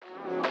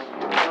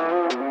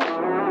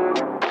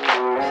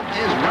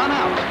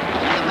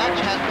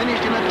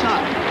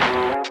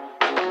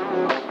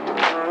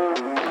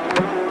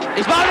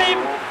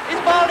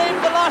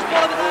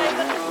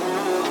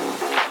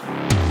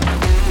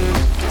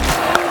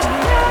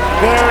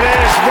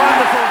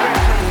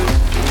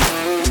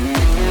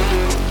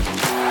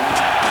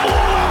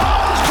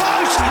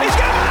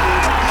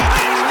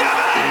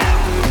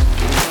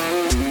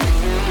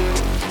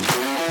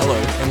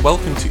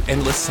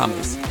Endless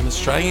Summers, an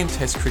Australian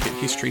Test cricket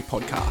history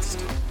podcast.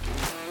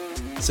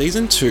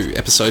 Season 2,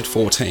 Episode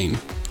 14.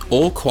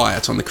 All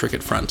quiet on the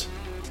cricket front.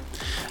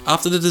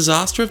 After the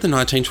disaster of the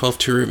 1912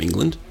 Tour of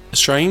England,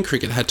 Australian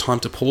cricket had time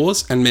to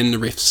pause and mend the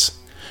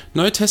rifts.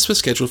 No tests were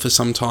scheduled for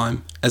some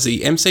time, as the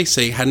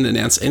MCC hadn't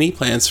announced any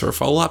plans for a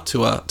follow-up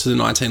tour to the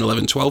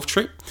 1911-12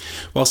 trip,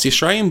 whilst the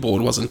Australian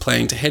board wasn't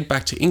planning to head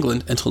back to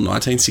England until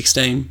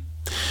 1916.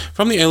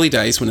 From the early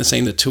days when it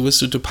seemed that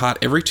tours would depart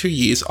every 2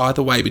 years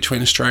either way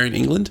between Australia and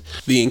England,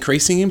 the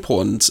increasing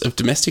importance of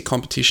domestic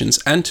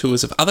competitions and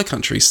tours of other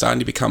countries starting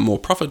to become more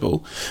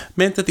profitable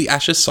meant that the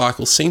Ashes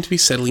cycle seemed to be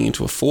settling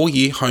into a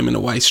 4-year home and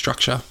away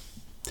structure.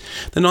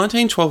 The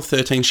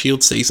 1912-13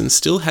 Shield season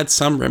still had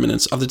some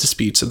remnants of the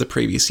disputes of the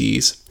previous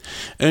years,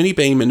 Ernie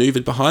being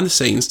manoeuvred behind the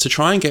scenes to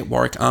try and get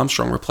Warwick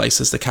Armstrong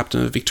replaced as the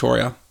captain of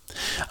Victoria.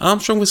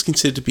 Armstrong was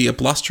considered to be a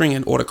blustering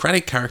and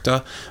autocratic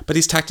character, but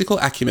his tactical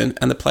acumen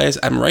and the players'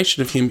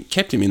 admiration of him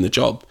kept him in the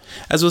job,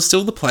 as was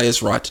still the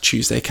players' right to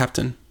choose their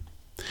captain.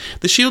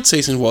 The Shield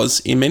season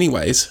was, in many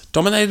ways,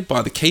 dominated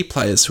by the key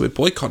players who had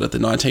boycotted the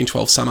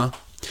 1912 summer.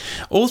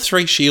 All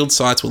 3 Shield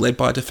sides were led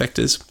by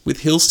defectors, with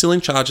Hill still in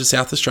charge of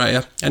South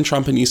Australia and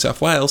Trump in New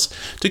South Wales,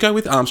 to go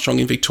with Armstrong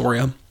in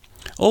Victoria.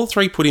 All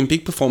 3 put in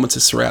big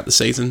performances throughout the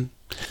season.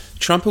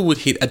 Trumper would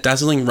hit a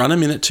dazzling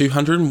run-a-minute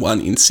 201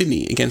 in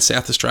Sydney against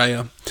South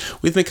Australia.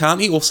 With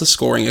McCartney also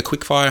scoring a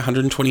quickfire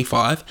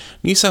 125,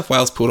 New South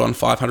Wales put on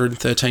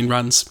 513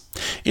 runs.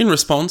 In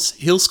response,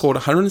 Hill scored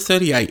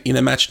 138 in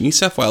a match New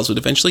South Wales would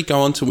eventually go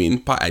on to win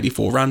by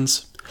 84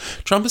 runs.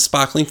 Trumper's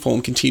sparkling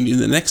form continued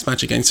in the next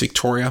match against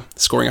Victoria,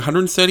 scoring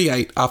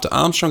 138 after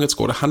Armstrong had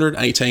scored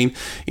 118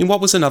 in what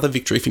was another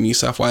victory for New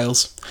South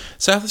Wales.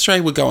 South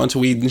Australia would go on to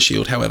win the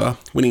Shield, however,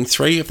 winning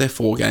 3 of their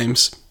 4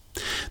 games.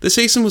 The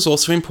season was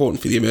also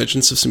important for the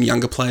emergence of some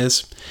younger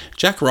players.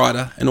 Jack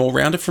Ryder, an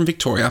all-rounder from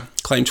Victoria,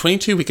 claimed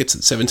 22 wickets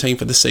at 17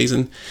 for the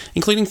season,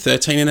 including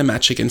 13 in a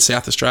match against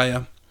South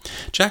Australia.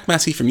 Jack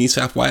Massey from New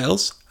South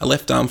Wales, a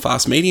left-arm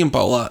fast-medium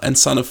bowler and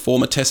son of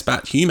former Test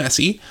bat Hugh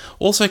Massey,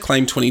 also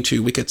claimed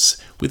 22 wickets,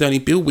 with only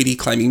Bill Whitty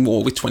claiming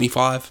more with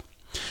 25.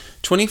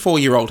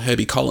 24-year-old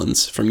Herbie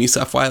Collins from New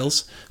South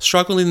Wales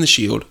struggled in the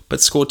Shield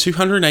but scored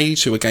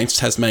 282 against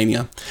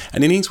Tasmania,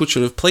 an innings which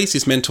would have pleased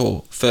his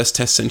mentor, first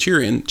Test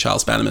centurion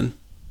Charles Bannerman.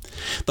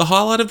 The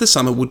highlight of the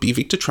summer would be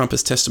Victor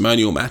Trumper's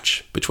testimonial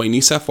match between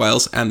New South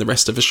Wales and the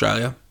rest of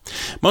Australia.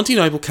 Monty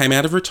Noble came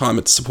out of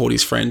retirement to support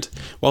his friend,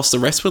 whilst the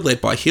rest were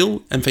led by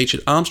Hill and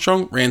featured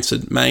Armstrong,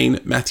 Ransford, Mayne,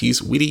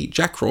 Matthews, Whitty,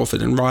 Jack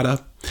Crawford and Ryder.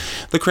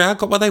 The crowd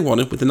got what they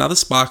wanted with another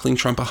sparkling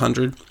Trump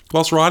 100,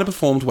 whilst Ryder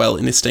performed well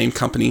in esteemed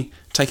company,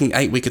 taking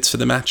 8 wickets for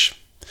the match.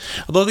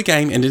 Although the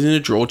game ended in a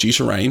draw due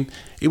to rain,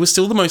 it was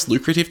still the most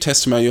lucrative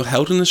testimonial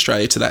held in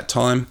Australia to that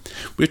time,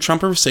 with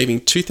Trumper receiving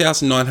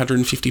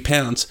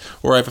 £2,950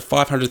 or over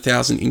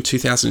 $500,000 in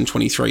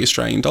 2023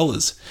 Australian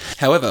dollars.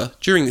 However,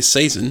 during this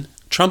season,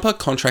 Trumper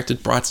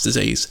contracted Bright's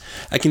disease,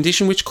 a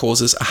condition which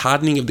causes a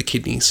hardening of the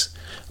kidneys.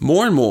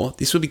 More and more,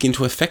 this would begin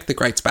to affect the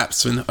great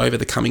batsman over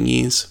the coming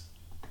years.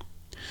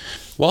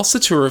 Whilst the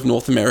tour of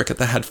North America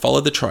that had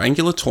followed the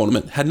triangular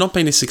tournament had not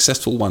been a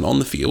successful one on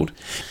the field,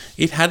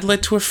 it had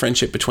led to a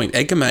friendship between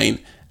Edgar Mayne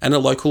and a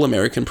local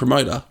American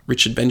promoter,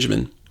 Richard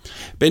Benjamin.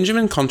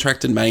 Benjamin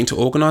contracted Mayne to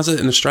organise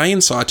an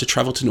Australian side to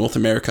travel to North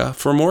America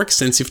for a more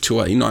extensive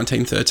tour in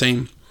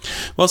 1913.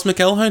 Whilst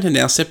McElhone had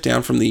now stepped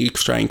down from the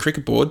Australian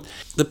Cricket Board,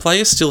 the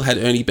players still had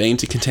Ernie Bean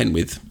to contend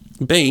with.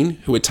 Bean,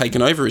 who had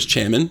taken over as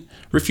chairman,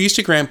 refused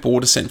to grant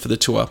board assent for the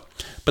tour,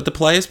 but the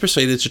players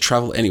proceeded to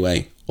travel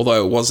anyway,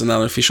 although it was an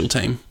unofficial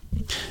team.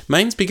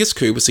 Mayne's biggest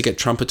coup was to get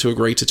Trumper to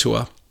agree to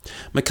tour.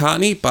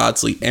 McCartney,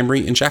 Bardsley,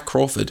 Emery and Jack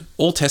Crawford,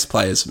 all Test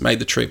players, made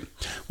the trip,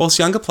 whilst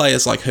younger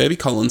players like Herbie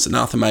Collins and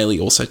Arthur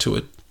Maley also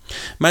toured.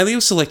 Maley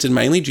was selected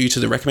mainly due to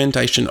the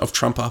recommendation of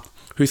Trumper,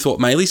 who thought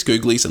Maley's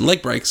googlies and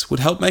leg breaks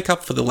would help make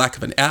up for the lack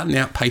of an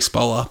out-and-out pace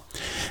bowler.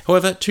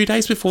 However, 2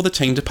 days before the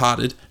team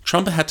departed,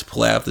 Trumper had to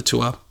pull out of the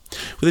tour.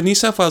 With the New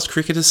South Wales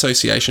Cricket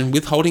Association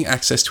withholding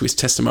access to his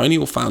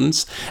testimonial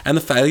funds and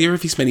the failure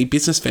of his many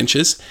business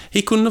ventures,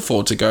 he couldn't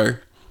afford to go.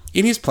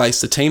 In his place,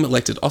 the team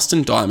elected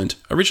Austin Diamond,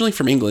 originally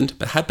from England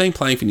but had been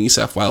playing for New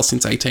South Wales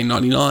since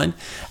 1899,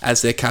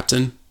 as their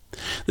captain.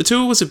 The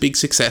tour was a big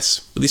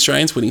success, with the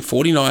Australians winning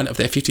 49 of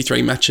their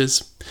 53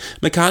 matches.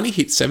 McCartney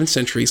hit 7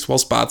 centuries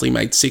whilst Bardsley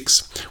made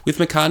 6, with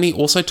McCartney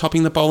also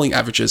topping the bowling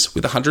averages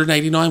with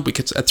 189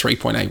 wickets at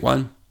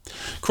 3.81.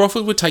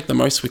 Crawford would take the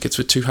most wickets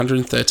with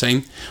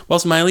 213,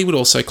 whilst Maley would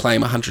also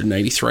claim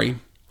 183.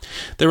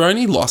 Their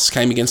only loss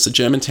came against the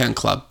Germantown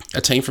Club, a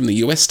team from the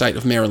US state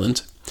of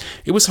Maryland.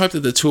 It was hoped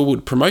that the tour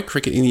would promote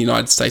cricket in the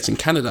United States and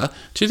Canada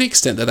to the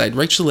extent that they'd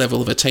reach the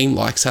level of a team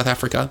like South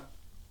Africa.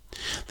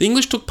 The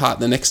English took part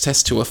in the next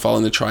Test tour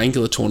following the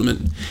triangular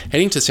tournament,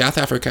 heading to South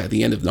Africa at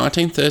the end of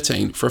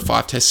 1913 for a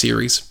 5-test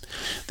series.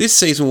 This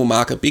season will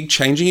mark a big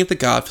changing of the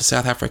guard for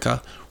South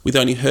Africa, with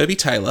only Herbie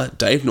Taylor,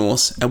 Dave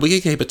Norse and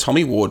wicketkeeper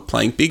Tommy Ward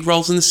playing big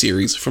roles in the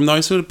series from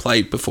those who had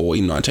played before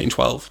in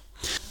 1912.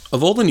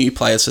 Of all the new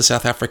players for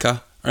South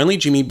Africa, Only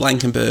Jimmy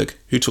Blankenberg,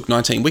 who took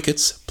 19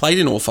 wickets, played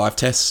in all 5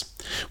 tests.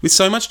 With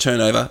so much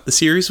turnover, the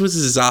series was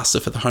a disaster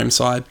for the home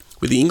side,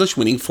 with the English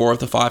winning 4 of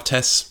the 5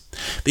 tests.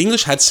 The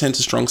English had sent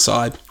a strong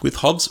side, with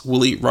Hobbs,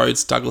 Woolley,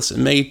 Rhodes, Douglas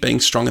and Mead being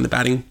strong in the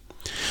batting.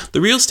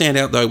 The real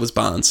standout though was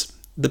Barnes.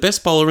 The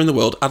best bowler in the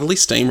world utterly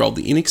steamrolled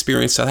the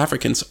inexperienced South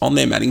Africans on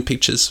their matting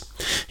pitches.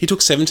 He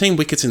took 17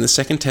 wickets in the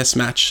second test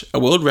match, a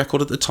world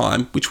record at the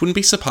time which wouldn't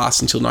be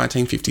surpassed until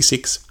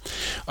 1956.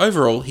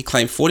 Overall, he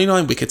claimed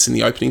 49 wickets in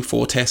the opening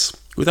 4 tests,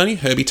 with only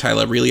Herbie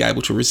Taylor really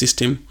able to resist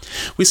him,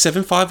 with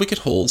 7 5-wicket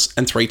hauls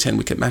and 3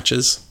 10-wicket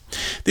matches.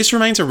 This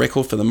remains a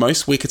record for the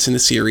most wickets in the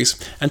series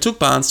and took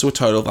Barnes to a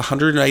total of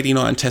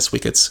 189 test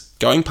wickets,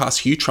 going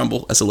past Hugh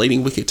Trumbull as a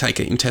leading wicket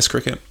taker in test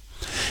cricket.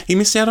 He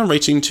missed out on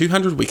reaching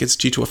 200 wickets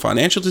due to a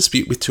financial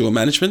dispute with tour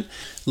management,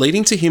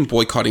 leading to him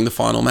boycotting the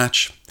final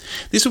match.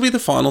 This would be the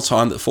final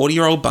time that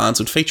 40-year-old Barnes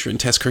would feature in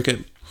test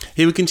cricket.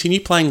 He would continue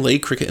playing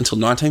league cricket until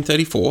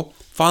 1934,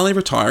 finally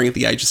retiring at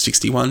the age of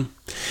 61.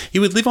 He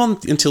would live on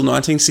until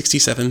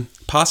 1967,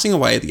 passing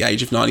away at the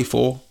age of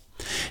 94.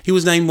 He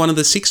was named one of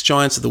the 6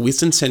 Giants of the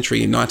Wisden Century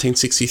in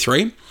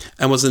 1963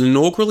 and was an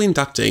inaugural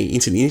inductee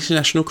into the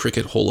International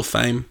Cricket Hall of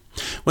Fame.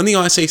 When the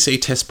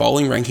ICC Test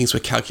bowling rankings were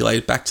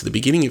calculated back to the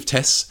beginning of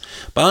Tests,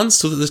 Barnes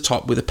stood at the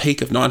top with a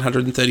peak of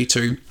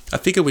 932, a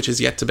figure which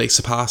is yet to be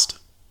surpassed.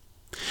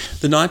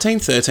 The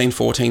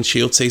 1913-14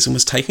 Shield season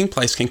was taking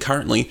place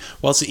concurrently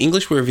whilst the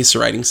English were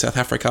eviscerating South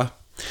Africa.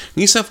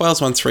 New South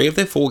Wales won 3 of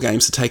their 4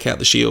 games to take out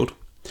the Shield.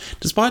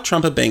 Despite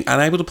Trumper being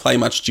unable to play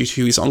much due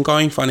to his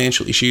ongoing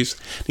financial issues,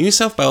 the New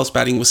South Wales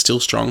batting was still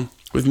strong,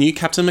 with new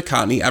captain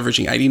McCartney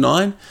averaging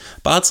 89,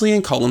 Bardsley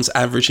and Collins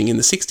averaging in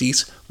the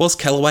 60s, whilst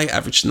Kellaway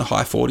averaged in the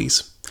high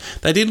 40s.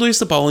 They did lose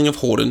the bowling of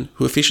Horden,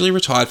 who officially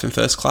retired from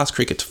first-class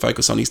cricket to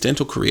focus on his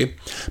dental career,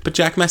 but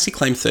Jack Massey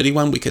claimed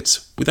 31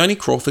 wickets, with only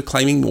Crawford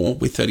claiming more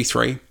with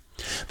 33.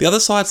 The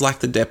other sides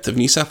lacked the depth of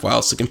New South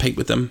Wales to compete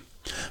with them.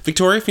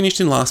 Victoria finished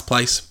in last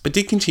place, but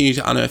did continue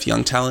to unearth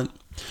young talent.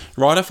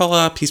 Ryder followed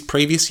up his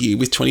previous year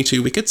with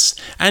 22 wickets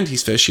and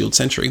his first Shield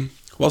century,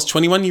 whilst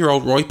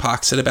 21-year-old Roy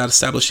Park set about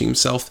establishing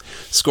himself,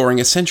 scoring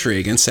a century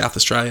against South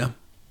Australia.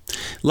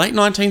 Late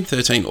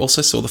 1913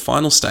 also saw the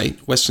final state,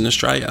 Western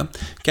Australia,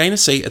 gain a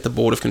seat at the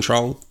Board of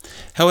Control.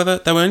 However,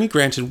 they were only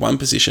granted 1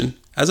 position,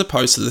 as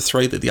opposed to the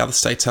 3 that the other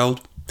states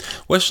held.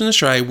 Western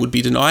Australia would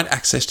be denied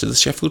access to the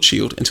Sheffield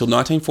Shield until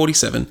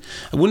 1947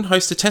 and wouldn't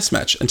host a test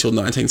match until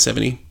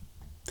 1970.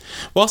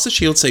 Whilst the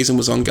Shield season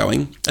was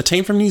ongoing, a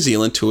team from New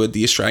Zealand toured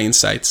the Australian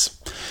states.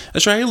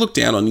 Australia looked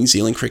down on New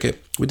Zealand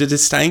cricket, with the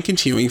disdain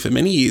continuing for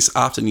many years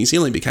after New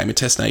Zealand became a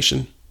test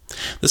nation.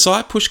 The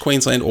side pushed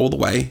Queensland all the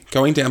way,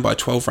 going down by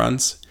 12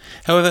 runs.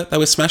 However, they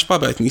were smashed by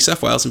both New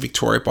South Wales and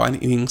Victoria by an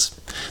innings.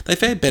 They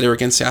fared better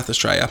against South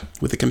Australia,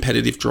 with a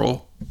competitive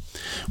draw.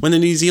 When the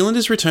New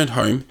Zealanders returned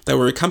home, they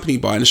were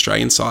accompanied by an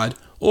Australian side,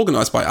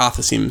 organised by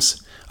Arthur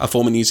Sims, a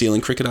former New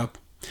Zealand cricketer.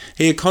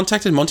 He had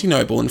contacted Monty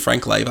Noble and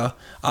Frank Laver,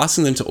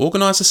 asking them to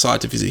organise a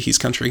side to visit his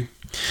country.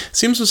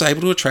 Sims was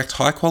able to attract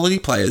high-quality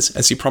players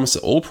as he promised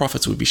that all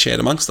profits would be shared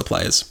amongst the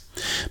players.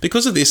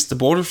 Because of this, the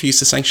board refused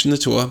to sanction the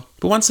tour,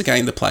 but once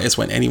again the players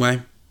went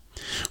anyway.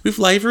 With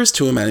Laver as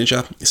tour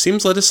manager,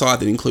 Sims led a side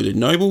that included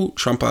Noble,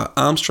 Trumper,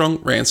 Armstrong,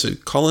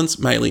 Ransford, Collins,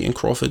 Maley and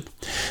Crawford.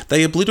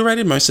 They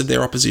obliterated most of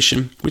their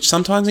opposition, which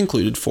sometimes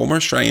included former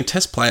Australian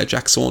Test player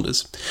Jack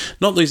Saunders,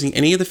 not losing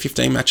any of the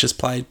 15 matches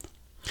played.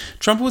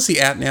 Trumper was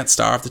the out-and-out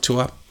star of the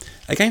tour.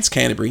 Against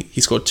Canterbury, he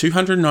scored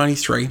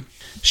 293,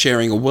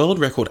 sharing a world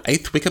record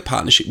 8th wicket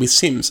partnership with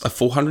Sims of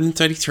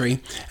 433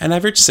 and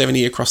averaged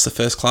 70 across the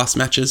first-class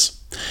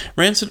matches.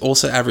 Ransford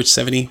also averaged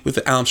 70 with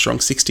Armstrong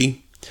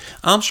 60.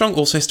 Armstrong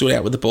also stood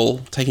out with the ball,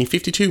 taking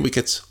 52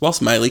 wickets,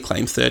 whilst Maley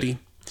claimed 30.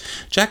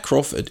 Jack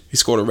Crawford, who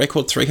scored a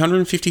record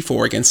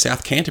 354 against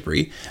South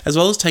Canterbury, as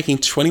well as taking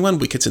 21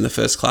 wickets in the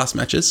first-class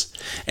matches,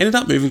 ended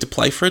up moving to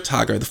play for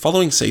Otago the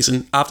following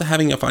season after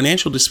having a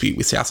financial dispute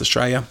with South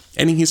Australia,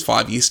 ending his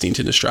 5-year stint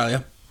in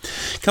Australia.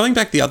 Coming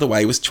back the other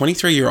way was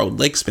 23-year-old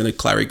leg spinner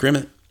Clary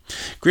Grimmett.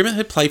 Grimmett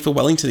had played for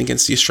Wellington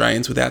against the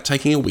Australians without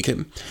taking a wicket,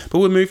 but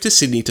would move to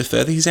Sydney to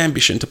further his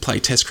ambition to play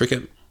Test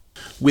cricket.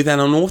 With an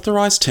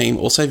unauthorised team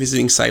also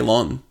visiting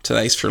Ceylon,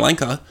 today's Sri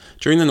Lanka,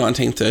 during the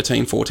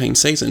 1913-14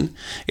 season,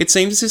 it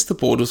seemed as if the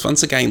board was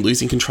once again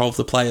losing control of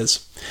the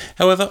players.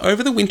 However,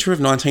 over the winter of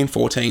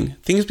 1914,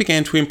 things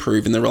began to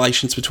improve in the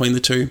relations between the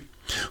two.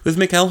 With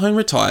McElhone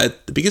retired,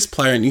 the biggest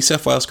player in New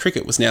South Wales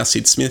cricket was now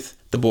Sid Smith,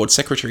 the board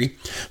secretary,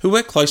 who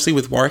worked closely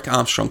with Warwick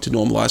Armstrong to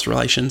normalise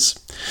relations.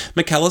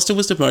 McAllister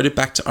was demoted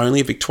back to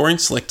only a Victorian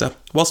selector,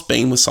 whilst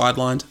Bean was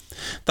sidelined.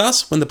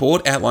 Thus, when the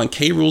board outlined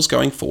key rules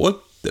going forward,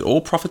 that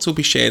all profits will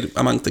be shared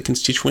among the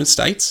constituent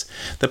states,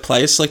 that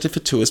players selected for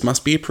tours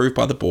must be approved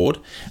by the board,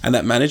 and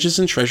that managers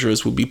and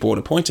treasurers would be board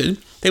appointed,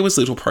 there was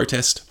little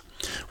protest.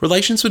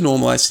 Relations were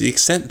normalised to the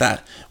extent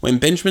that, when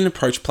Benjamin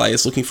approached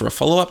players looking for a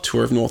follow-up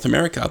tour of North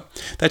America,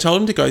 they told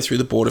him to go through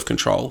the Board of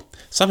Control,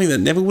 something that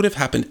never would have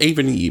happened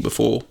even a year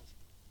before.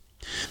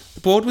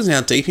 The board was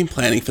now deep in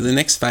planning for the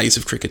next phase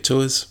of cricket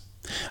tours.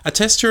 A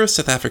test tour of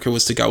South Africa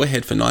was to go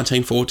ahead for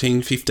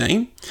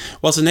 1914-15,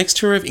 whilst the next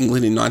tour of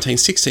England in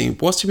 1916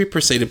 was to be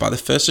preceded by the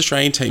first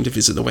Australian team to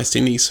visit the West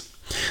Indies.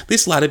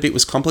 This latter bit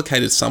was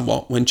complicated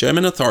somewhat when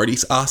German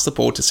authorities asked the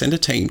board to send a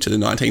team to the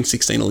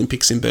 1916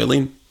 Olympics in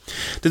Berlin.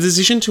 The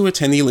decision to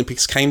attend the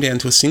Olympics came down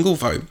to a single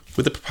vote,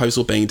 with the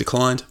proposal being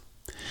declined.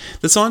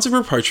 The signs of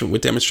rapprochement were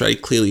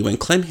demonstrated clearly when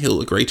Clem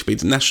Hill agreed to be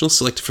the national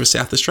selector for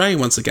South Australia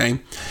once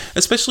again,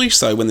 especially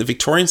so when the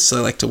Victorian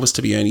selector was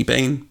to be Ernie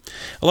Bean.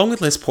 Along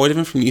with Les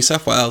Poitevin from New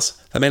South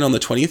Wales, they met on the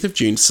 20th of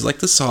June to select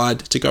the side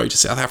to go to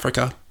South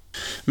Africa.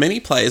 Many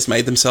players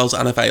made themselves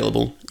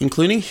unavailable,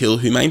 including Hill,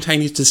 who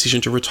maintained his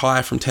decision to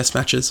retire from test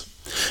matches.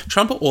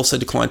 Trumper also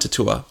declined to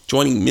tour,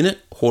 joining Minnett,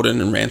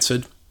 Horton and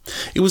Ransford.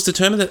 It was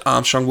determined that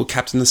Armstrong would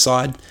captain the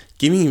side,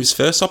 giving him his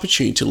first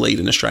opportunity to lead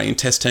an Australian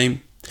test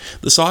team.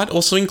 The side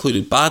also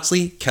included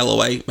Bardsley,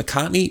 Kellaway,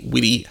 McCartney,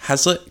 Whitty,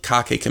 Hazlitt,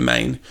 Carkeek and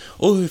Mayne,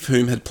 all of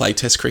whom had played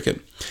test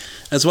cricket,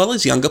 as well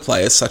as younger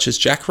players such as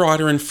Jack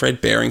Ryder and Fred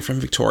Baring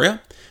from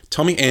Victoria,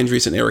 Tommy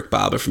Andrews and Eric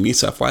Barber from New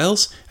South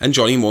Wales, and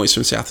Johnny Moyes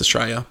from South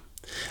Australia.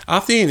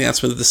 After the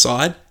announcement of the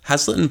side,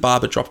 Hazlitt and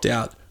Barber dropped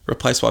out,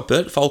 replaced by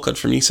Bert Falkard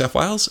from New South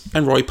Wales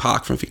and Roy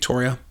Park from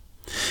Victoria.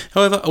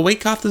 However, a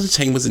week after the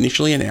team was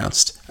initially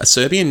announced, a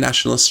Serbian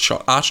nationalist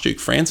shot Archduke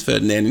Franz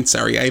Ferdinand in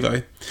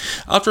Sarajevo.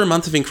 After a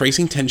month of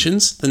increasing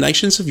tensions, the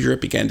nations of Europe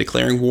began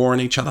declaring war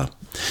on each other.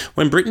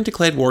 When Britain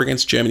declared war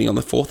against Germany on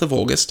the 4th of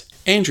August,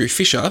 Andrew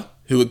Fisher,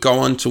 who would go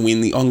on to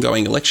win the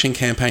ongoing election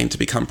campaign to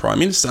become Prime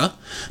Minister,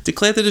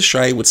 declared that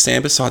Australia would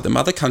stand beside the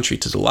mother country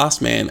to the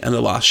last man and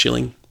the last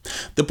shilling.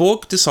 The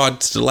board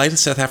decided to delay the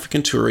South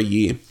African tour a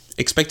year,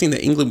 expecting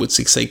that England would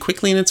succeed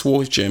quickly in its war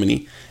with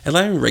Germany,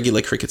 allowing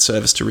regular cricket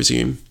service to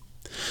resume.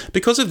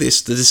 Because of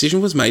this, the decision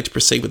was made to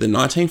proceed with the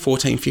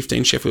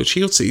 1914-15 Sheffield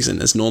Shield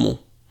season as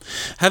normal.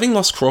 Having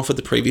lost Crawford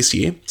the previous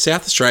year,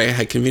 South Australia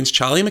had convinced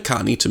Charlie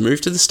McCartney to move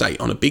to the state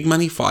on a big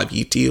money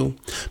 5-year deal,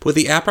 but with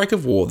the outbreak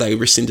of war they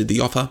rescinded the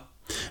offer.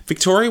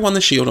 Victoria won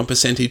the Shield on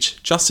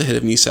percentage, just ahead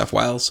of New South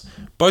Wales,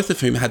 both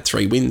of whom had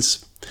 3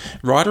 wins.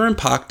 Ryder and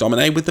Park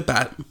dominated with the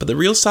bat, but the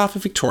real star for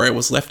Victoria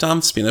was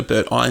left-arm spinner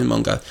Bert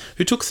Ironmonger,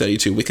 who took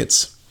 32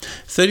 wickets.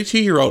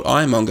 32-year-old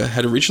Ironmonger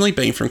had originally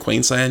been from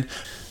Queensland,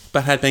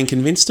 but had been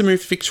convinced to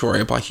move to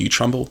Victoria by Hugh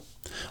Trumbull.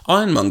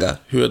 Ironmonger,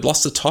 who had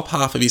lost the top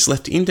half of his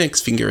left index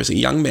finger as a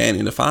young man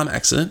in a farm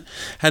accident,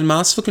 had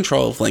masterful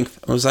control of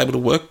length and was able to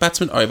work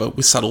batsmen over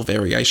with subtle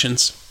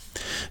variations.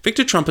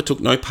 Victor Trumper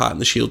took no part in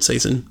the Shield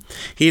season.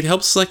 He had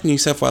helped select New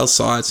South Wales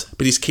sides,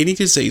 but his kidney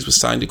disease was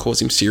starting to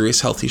cause him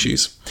serious health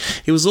issues.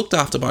 He was looked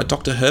after by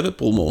Dr. Herbert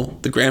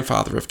Bullmore, the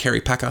grandfather of Kerry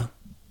Packer.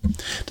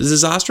 The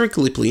disaster at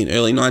Gallipoli in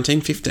early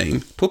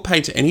 1915 put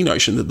paid to any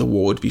notion that the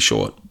war would be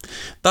short.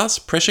 Thus,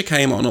 pressure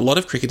came on a lot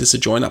of cricketers to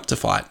join up to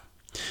fight.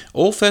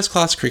 All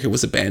first-class cricket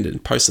was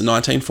abandoned post the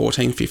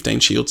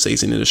 1914-15 Shield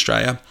season in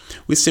Australia,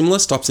 with similar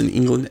stops in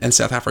England and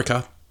South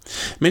Africa.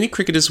 Many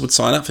cricketers would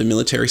sign up for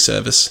military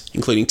service,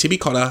 including Tibby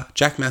Cotter,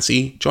 Jack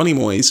Massey, Johnny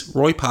Moyes,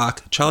 Roy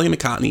Park, Charlie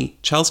McCartney,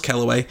 Charles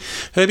Kellaway,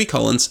 Herbie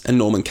Collins and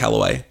Norman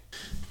Callaway.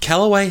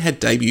 Callaway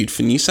had debuted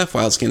for New South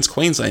Wales against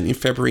Queensland in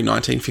February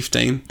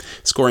 1915,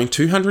 scoring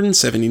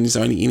 207 in his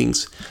only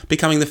innings,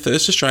 becoming the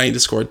first Australian to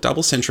score a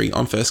double century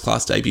on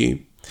first-class debut.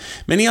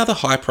 Many other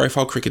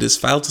high-profile cricketers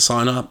failed to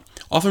sign up,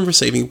 often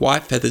receiving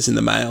white feathers in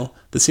the mail,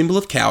 the symbol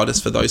of cowardice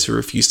for those who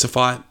refused to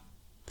fight.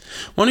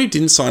 One who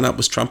didn't sign up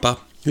was Trumper,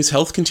 whose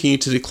health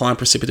continued to decline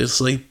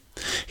precipitously.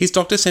 His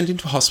doctor sent him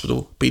to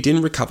hospital, but he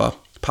didn't recover,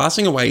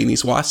 passing away in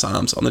his wife's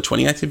arms on the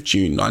 28th of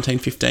June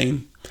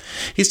 1915.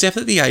 His death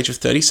at the age of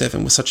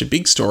 37 was such a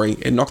big story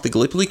it knocked the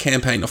Gallipoli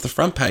campaign off the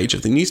front page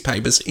of the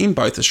newspapers in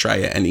both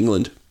Australia and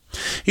England.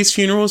 His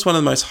funeral was one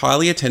of the most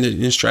highly attended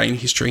in Australian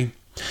history.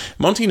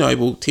 Monty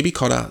Noble, Tibby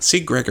Cotter,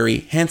 Sid Gregory,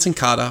 Hanson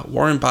Carter,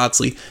 Warren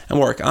Bardsley and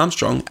Warwick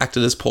Armstrong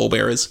acted as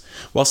pallbearers,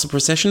 whilst the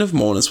procession of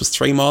mourners was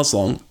 3 miles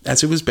long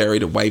as he was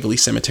buried at Waverley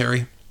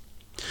Cemetery.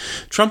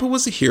 Trumper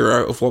was the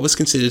hero of what was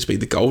considered to be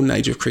the golden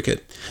age of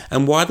cricket,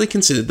 and widely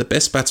considered the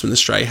best batsman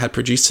Australia had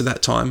produced to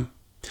that time.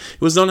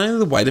 It was not only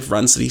the weight of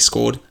runs that he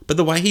scored, but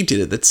the way he did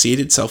it that seared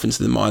itself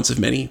into the minds of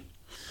many.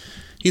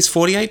 His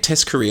 48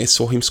 Test career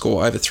saw him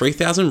score over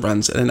 3,000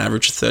 runs at an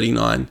average of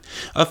 39,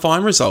 a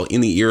fine result in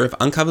the era of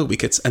uncovered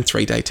wickets and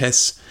 3-day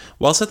tests,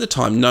 whilst at the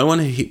time no one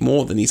had hit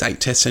more than his 8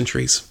 Test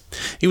centuries.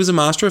 He was a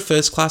master of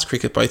first-class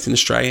cricket both in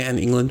Australia and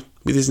England,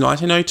 with his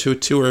 1902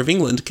 tour of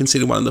England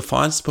considered one of the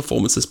finest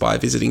performances by a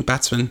visiting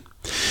batsman.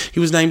 He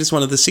was named as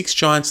one of the 6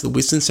 giants of the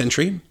Wisden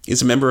century,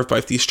 is a member of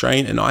both the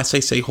Australian and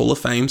ICC Hall of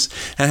Fames,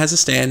 and has a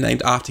stand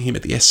named after him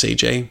at the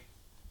SCG.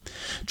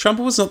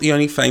 Trumper was not the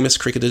only famous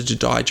cricketer to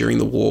die during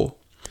the war.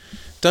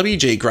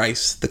 W.G.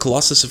 Grace, the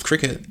Colossus of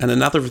cricket and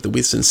another of the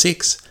Wisden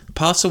Six,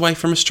 passed away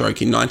from a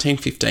stroke in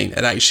 1915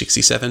 at age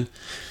 67,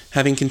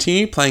 having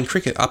continued playing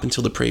cricket up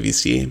until the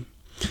previous year.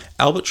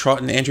 Albert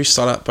Trott and Andrew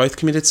Stoddart both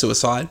committed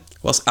suicide,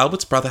 whilst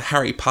Albert's brother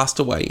Harry passed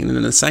away in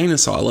an insane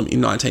asylum in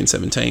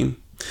 1917.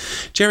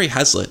 Gerry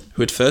Hazlitt,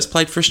 who had first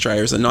played for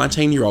Australia as a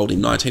 19-year-old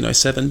in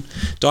 1907,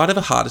 died of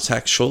a heart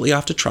attack shortly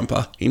after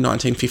Trumper in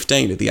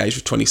 1915 at the age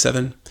of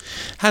 27.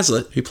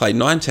 Hazlitt, who played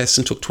 9 tests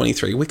and took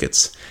 23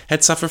 wickets,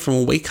 had suffered from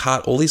a weak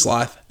heart all his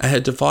life and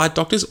had defied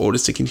doctors'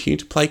 orders to continue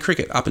to play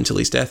cricket up until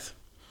his death.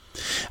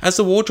 As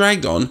the war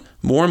dragged on,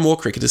 more and more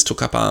cricketers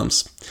took up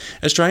arms.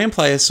 Australian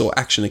players saw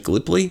action at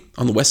Gallipoli,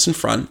 on the Western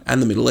Front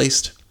and the Middle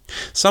East.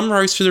 Some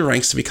rose through the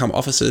ranks to become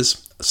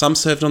officers, some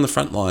served on the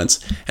front lines,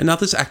 and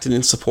others acted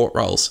in support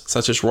roles,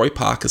 such as Roy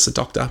Park as a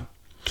doctor.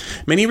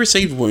 Many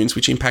received wounds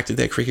which impacted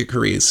their cricket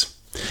careers.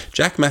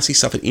 Jack Massey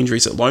suffered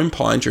injuries at Lone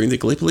Pine during the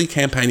Gallipoli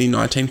campaign in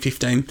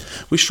 1915,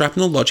 with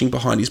shrapnel lodging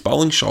behind his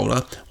bowling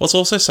shoulder, whilst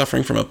also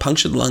suffering from a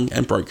punctured lung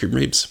and broken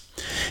ribs.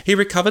 He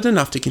recovered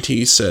enough to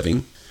continue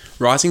serving,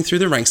 rising through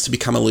the ranks to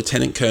become a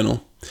lieutenant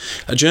colonel.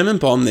 A German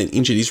bomb then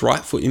injured his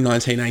right foot in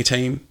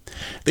 1918.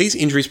 These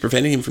injuries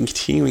prevented him from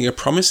continuing a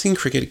promising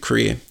cricket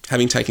career,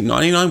 having taken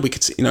 99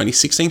 wickets in only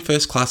 16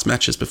 first-class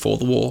matches before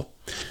the war.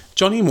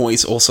 Johnny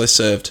Moyes also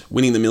served,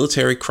 winning the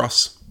Military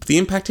Cross. The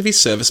impact of his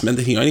service meant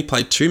that he only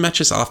played 2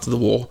 matches after the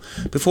war,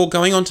 before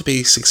going on to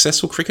be a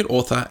successful cricket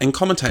author and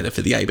commentator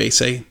for the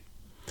ABC.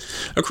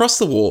 Across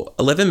the war,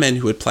 11 men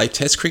who had played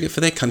Test cricket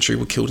for their country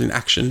were killed in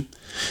action.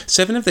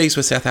 7 of these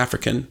were South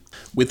African,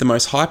 with the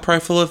most high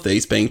profile of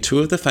these being 2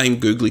 of the famed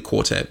Googly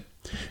Quartet.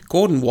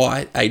 Gordon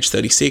White, aged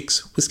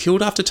 36, was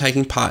killed after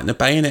taking part in a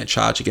bayonet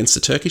charge against the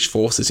Turkish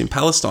forces in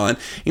Palestine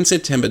in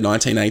September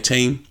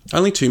 1918,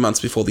 only 2 months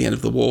before the end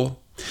of the war.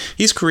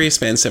 His career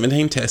spanned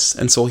 17 tests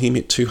and saw him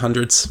hit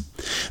 200s.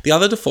 The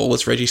other to fall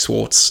was Reggie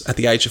Swartz, at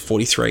the age of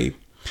 43.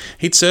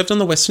 He'd served on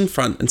the Western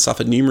Front and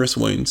suffered numerous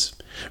wounds.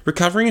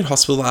 Recovering in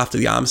hospital after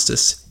the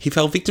armistice, he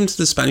fell victim to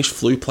the Spanish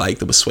flu plague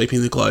that was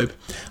sweeping the globe,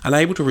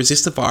 unable to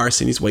resist the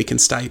virus in his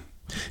weakened state.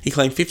 He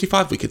claimed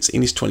 55 wickets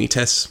in his 20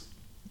 tests.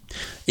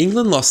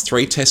 England lost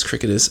 3 Test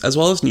cricketers, as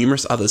well as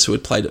numerous others who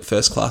had played at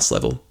first-class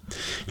level.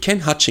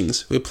 Ken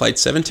Hutchings, who had played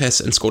 7 tests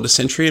and scored a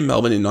century in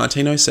Melbourne in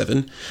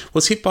 1907,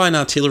 was hit by an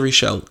artillery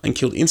shell and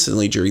killed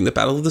instantly during the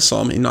Battle of the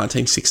Somme in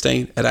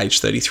 1916 at age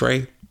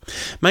 33.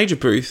 Major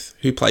Booth,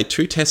 who played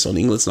 2 tests on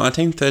England's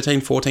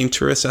 1913-14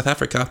 tour of South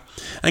Africa,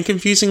 and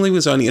confusingly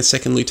was only a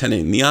second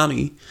lieutenant in the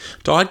army,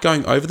 died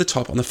going over the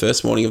top on the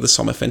first morning of the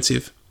Somme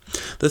offensive.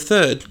 The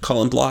third,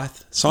 Colin Blythe,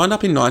 signed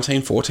up in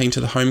 1914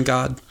 to the Home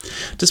Guard.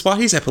 Despite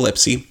his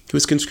epilepsy, he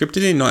was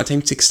conscripted in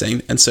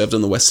 1916 and served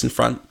on the Western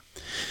Front.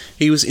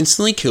 He was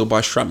instantly killed by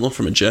shrapnel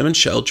from a German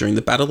shell during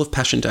the Battle of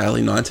Passchendaele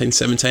in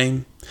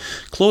 1917.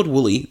 Claude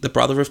Woolley, the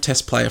brother of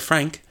Test player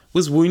Frank,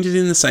 was wounded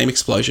in the same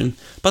explosion,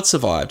 but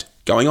survived,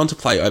 going on to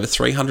play over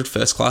 300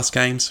 first-class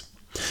games.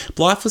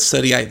 Blythe was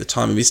 38 at the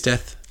time of his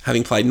death,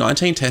 having played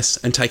 19 tests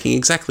and taking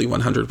exactly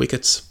 100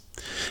 wickets.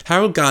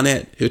 Harold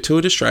Garnett, who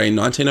toured Australia in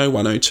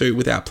 1901-02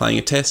 without playing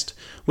a test,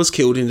 was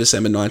killed in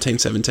December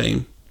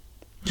 1917.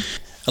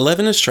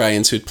 11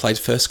 Australians who had played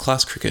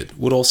first-class cricket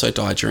would also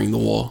die during the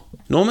war.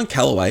 Norman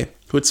Callaway,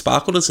 who had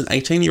sparkled as an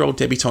 18-year-old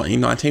debutant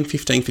in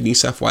 1915 for New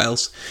South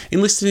Wales,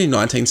 enlisted in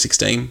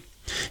 1916.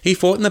 He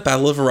fought in the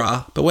Battle of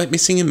Arras, but went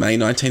missing in May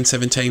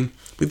 1917,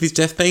 with his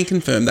death being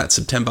confirmed that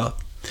September.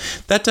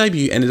 That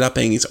debut ended up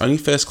being his only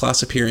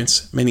first-class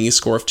appearance, meaning his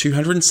score of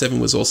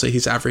 207 was also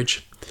his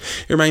average.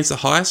 It remains the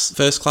highest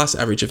first-class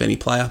average of any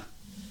player.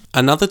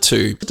 Another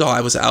 2 to die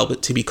was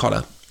Albert Tibby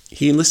Cotter.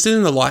 He enlisted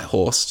in the Light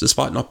Horse,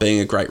 despite not being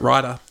a great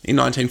rider, in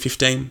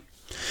 1915.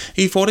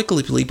 He fought at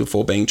Gallipoli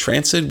before being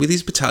transferred with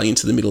his battalion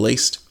to the Middle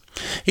East.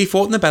 He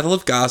fought in the Battle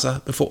of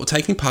Gaza before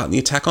taking part in the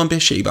attack on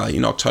Beersheba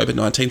in October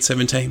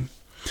 1917.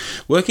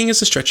 Working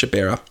as a stretcher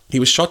bearer, he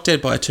was shot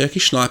dead by a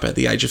Turkish sniper at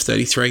the age of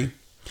 33.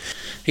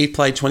 He'd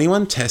played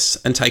 21 tests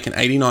and taken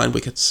 89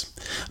 wickets.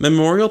 A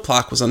memorial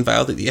plaque was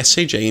unveiled at the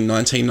SCG in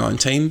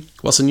 1919,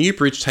 whilst a new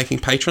bridge taking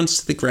patrons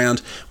to the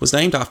ground was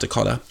named after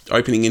Cotter,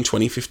 opening in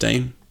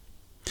 2015.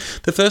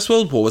 The First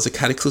World War was a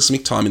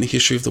cataclysmic time in the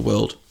history of the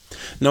world.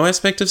 No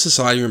aspect of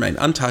society remained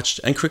untouched,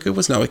 and cricket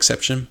was no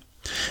exception.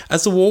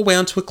 As the war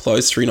wound to a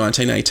close through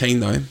 1918,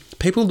 though,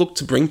 people looked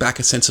to bring back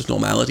a sense of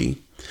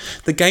normality.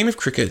 The game of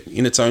cricket,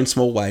 in its own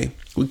small way,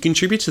 would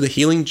contribute to the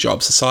healing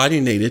job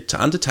society needed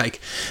to undertake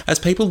as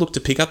people looked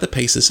to pick up the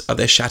pieces of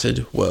their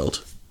shattered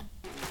world.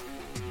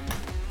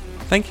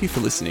 Thank you for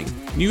listening.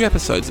 New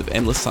episodes of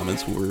Endless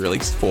Summons will be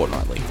released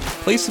fortnightly.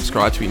 Please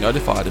subscribe to be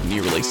notified of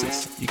new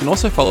releases. You can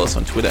also follow us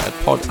on Twitter at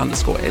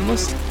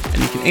pod_endless,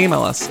 and you can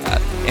email us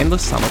at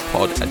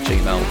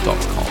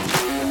endlesssummerpod@gmail.com.